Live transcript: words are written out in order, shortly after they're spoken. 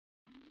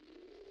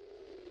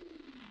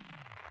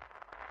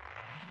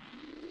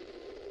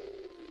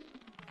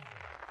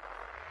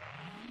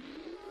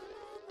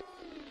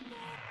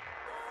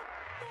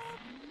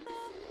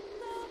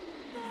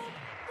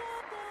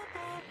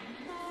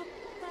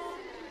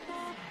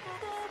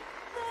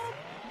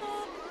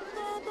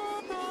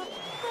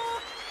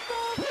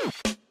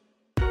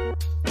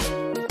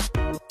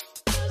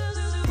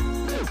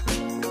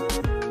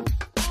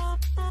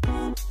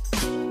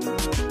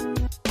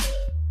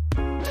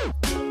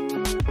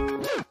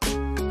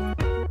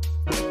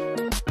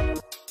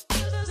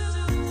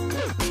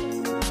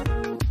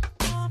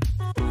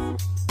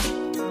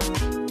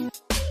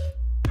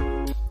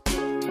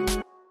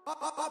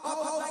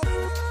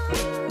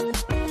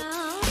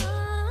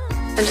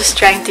I'm just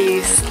trying to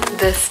use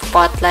this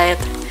spotlight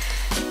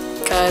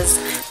because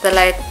the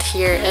light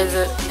here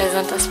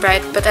isn't as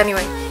bright. But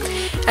anyway,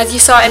 as you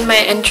saw in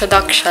my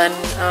introduction,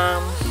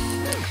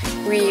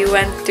 we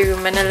went to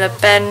Manila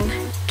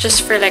Pen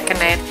just for like a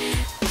night.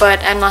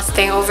 But I'm not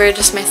staying over,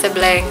 just my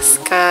siblings,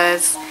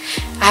 because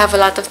I have a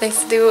lot of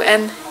things to do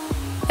and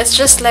it's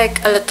just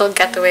like a little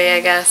getaway, I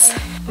guess.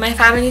 My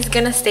family's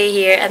gonna stay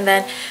here, and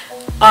then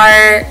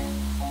our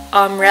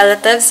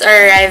relatives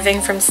are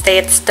arriving from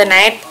States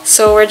tonight,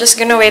 so we're just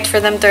gonna wait for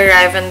them to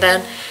arrive, and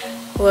then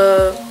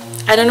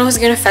I don't know who's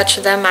gonna fetch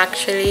them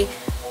actually,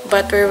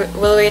 but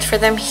we'll wait for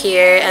them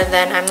here, and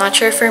then I'm not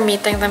sure if we're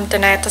meeting them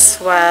tonight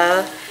as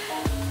well.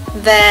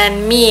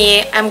 Then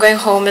I'm going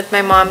home with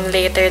my mom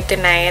later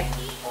tonight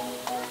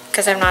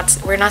because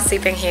we're not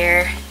sleeping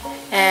here.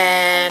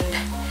 And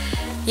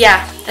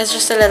yeah, it's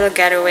just a little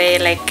getaway,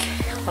 like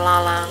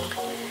wala lang.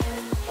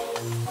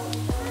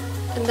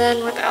 And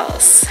then what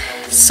else?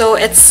 So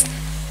it's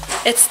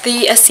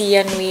the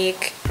ASEAN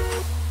week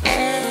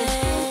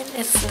and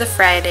it's the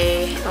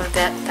Friday of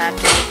that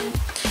week.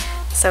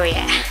 So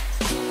yeah.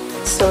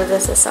 So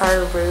this is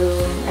our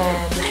room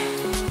and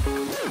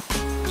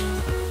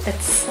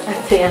it's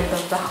at the end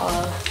of the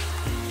hall.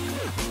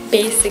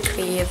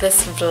 Basically,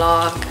 this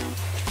vlog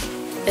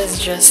is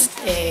just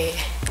a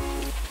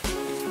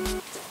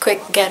quick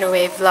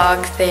getaway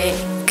vlog thing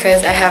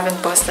because I haven't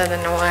posted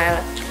in a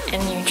while in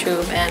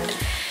YouTube, and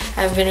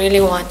I've been really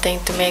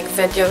wanting to make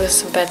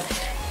videos, but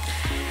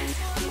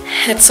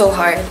it's so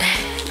hard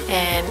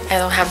and I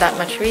don't have that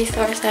much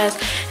resources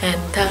and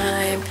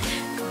time.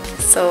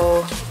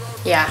 So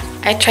yeah,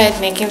 I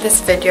tried making this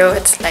video.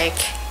 It's like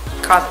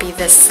copy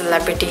this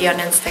celebrity on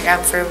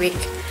Instagram for a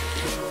week,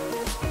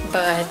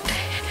 but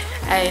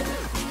I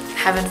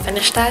haven't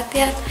finished that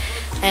yet,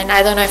 and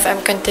I don't know if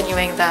I'm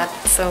continuing that.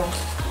 So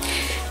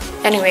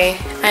anyway,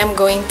 I'm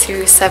going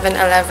to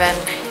 7-Eleven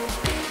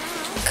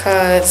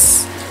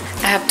because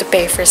I have to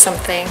pay for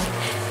something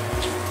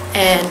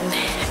and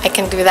I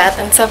can do that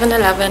in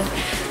 7-Eleven.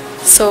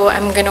 So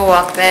I'm gonna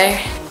walk there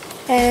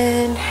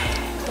and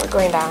we're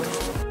going down.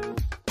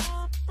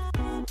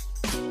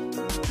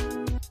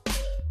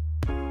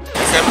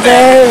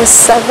 There is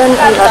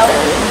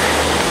 7-Eleven.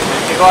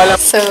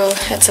 So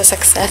it's a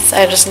success.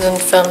 I just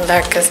didn't film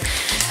that because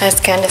I was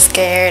kind of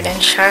scared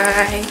and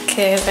shy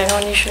because I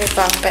don't usually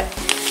vlog, but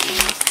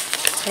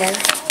yeah,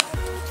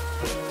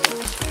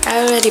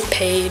 I already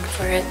paid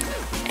for it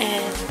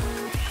and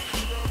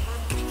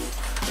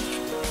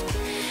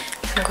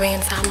I'm going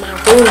inside my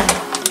room.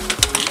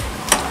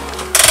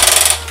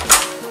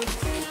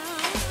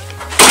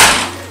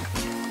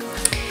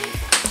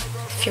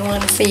 If you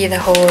want to see the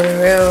whole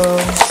room,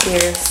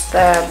 here's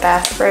the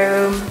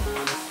bathroom.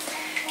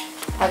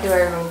 I'll do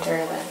a room tour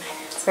then.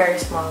 It's very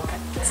small,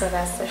 but so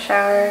that's the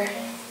shower,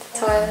 the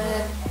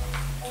toilet,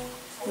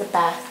 the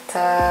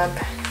bathtub.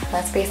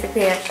 That's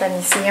basically it. Then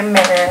you see a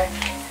mirror.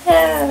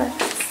 Yeah.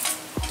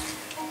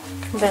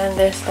 Then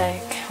there's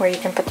like where you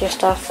can put your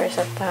stuff or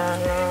sit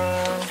down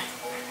on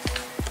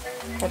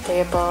a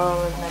table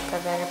with my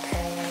brother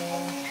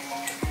playing,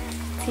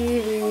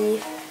 TV,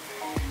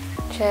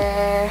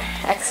 chair,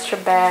 extra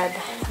bed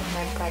with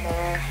my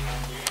brother,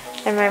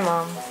 and my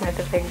mom with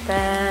a big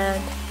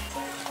bed.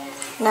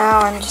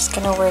 Now I'm just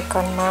gonna work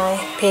on my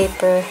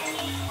paper,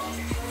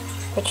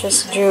 which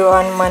is due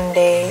on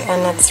Monday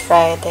and it's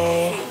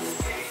Friday.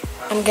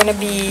 I'm gonna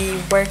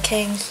be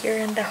working here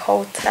in the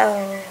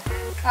hotel.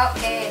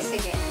 Okay,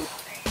 sige.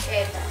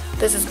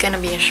 This is gonna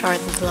be a short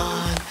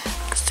vlog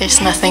because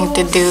there's nothing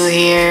to do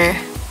here.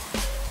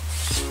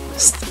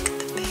 Just look at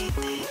the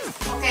painting.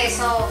 Okay,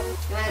 so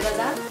you wanna go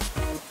down?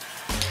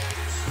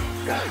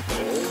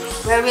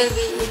 Where will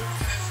we eat?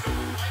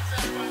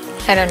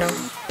 I don't know.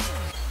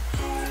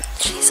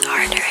 She's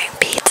ordering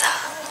pizza.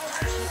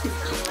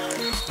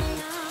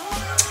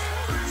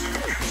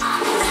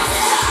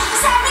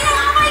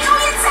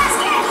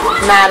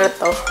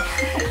 Naruto.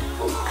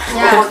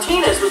 Yeah.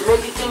 Martinez was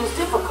making things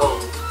difficult.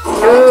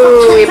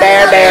 Ooh, we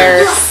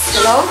bears.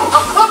 Hello?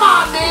 Oh, come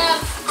on, man!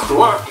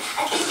 What?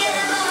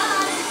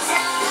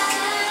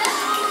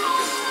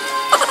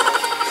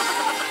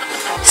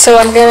 So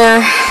I'm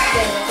gonna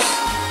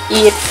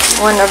eat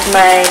one of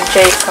my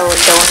Jayco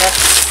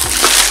donuts.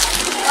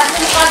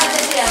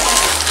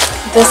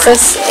 This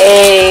is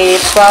a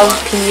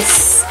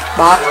 12-piece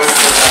box.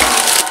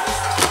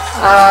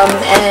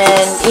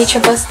 And each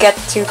of us get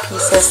 2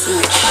 pieces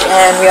each,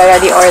 and we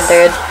already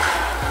ordered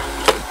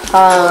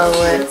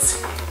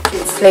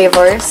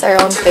flavors, our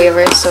own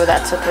flavors, so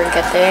that's what we're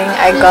getting.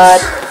 I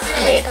got,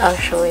 wait, I'll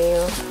show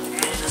you.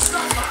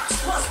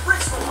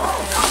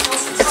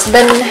 It's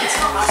been,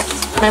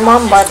 my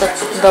mom bought it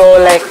though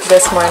like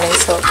this morning,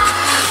 so.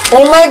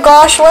 Oh my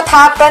gosh, what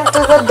happened to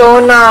the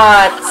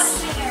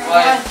donuts?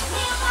 What?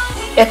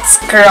 It's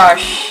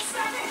crushed.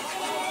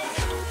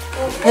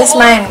 This is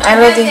mine, I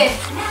already.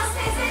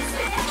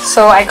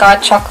 So I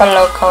got Choco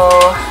Loco,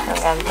 I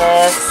got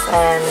this,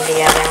 and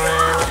the other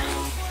one.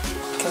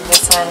 Because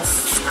this one's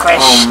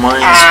squished. Oh,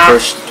 mine's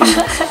squished.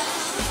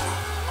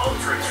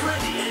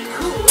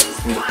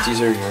 These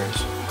are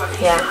yours.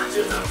 Yeah.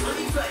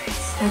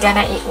 I'm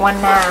gonna eat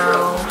one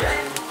now.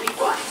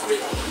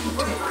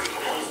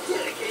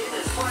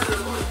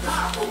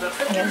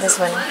 Get this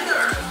one.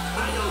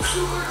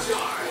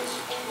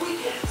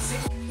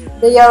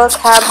 The yellow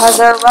cab has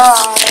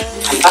arrived.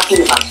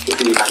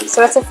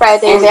 So it's a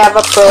Friday. They have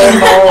a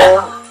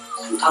promo.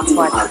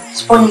 What?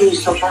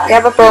 They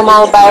have a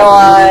promo, buy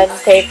one,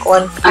 take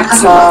one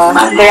pizza,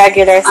 the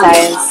regular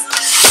size.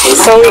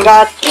 So we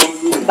got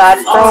that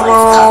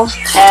promo,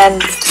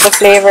 and the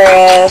flavor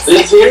is,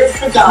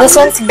 this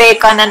one's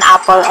bacon and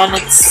apple, and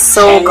it's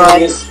so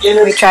good.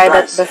 We tried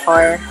it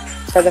before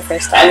for the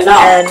first time,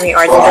 and we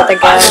ordered it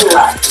again.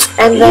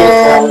 And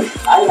then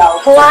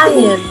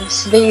Hawaiian,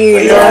 the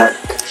usual.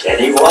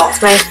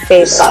 It's my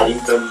favorite.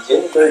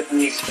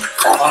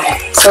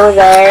 So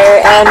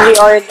there, and we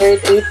ordered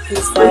 8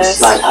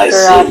 pieces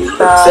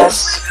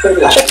for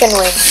chicken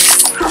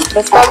wings.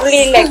 There's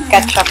probably like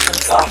ketchup and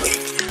stuff.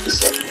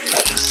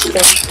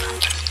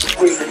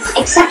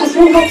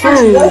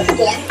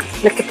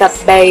 Look at that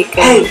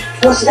bacon. Hey,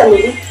 what's that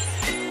movie?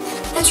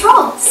 The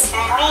Trolls.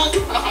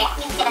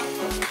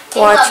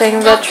 Watching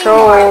the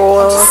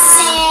Trolls.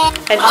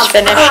 I just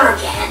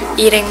finished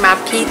eating my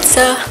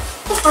pizza.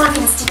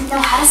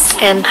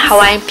 And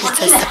Hawaiian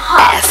pizza is the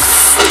best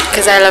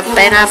because I love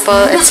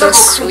pineapple. It's so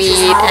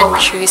sweet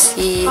and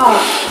juicy.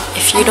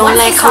 If you don't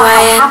like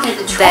Hawaiian,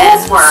 then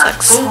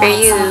sucks for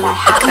you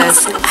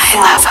because I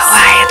love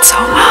Hawaiian so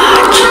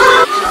much.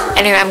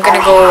 Anyway, I'm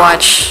gonna go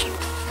watch.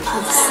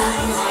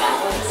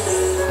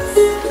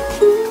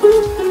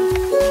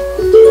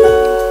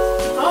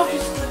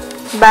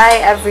 Bye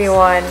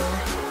everyone.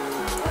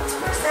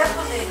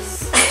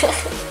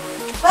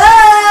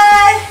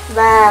 Bye!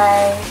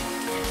 Bye.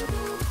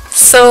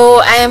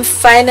 So I am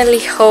finally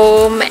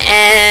home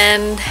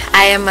and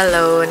I am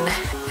alone.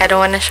 I don't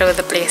want to show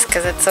the place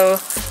because it's so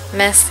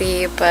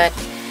messy, but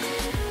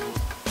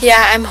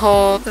yeah, I'm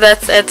home.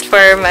 That's it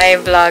for my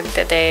vlog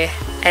today.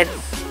 I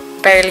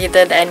barely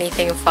did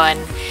anything fun,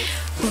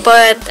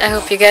 but I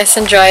hope you guys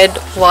enjoyed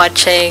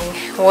watching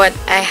what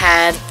I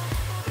had,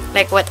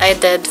 like what I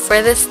did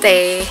for this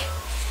day.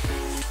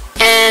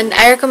 And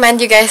I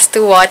recommend you guys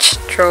to watch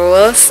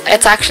Trolls.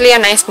 It's actually a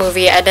nice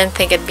movie. I didn't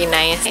think it'd be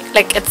nice.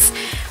 Like, it's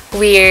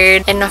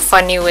weird in a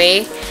funny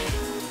way.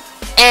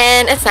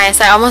 And it's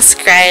nice. I almost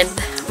cried,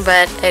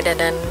 but I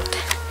didn't.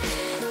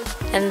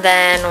 And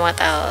then, what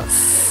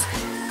else?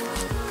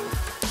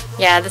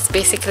 Yeah, that's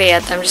basically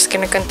it. I'm just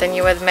gonna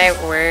continue with my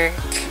work.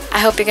 I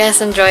hope you guys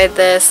enjoyed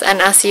this,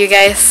 and I'll see you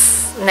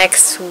guys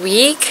next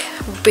week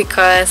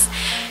because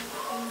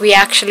we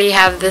actually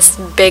have this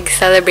big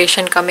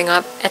celebration coming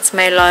up. It's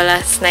my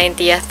Lola's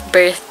 90th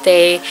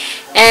birthday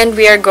and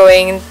we are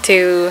going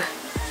to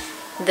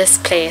this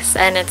place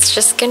and it's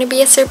just gonna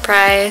be a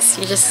surprise.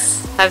 You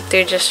just have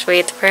to just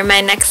wait for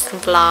my next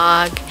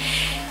vlog.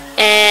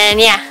 And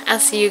yeah, I'll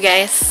see you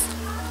guys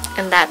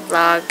in that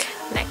vlog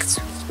next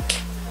week.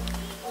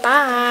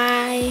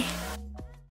 Bye!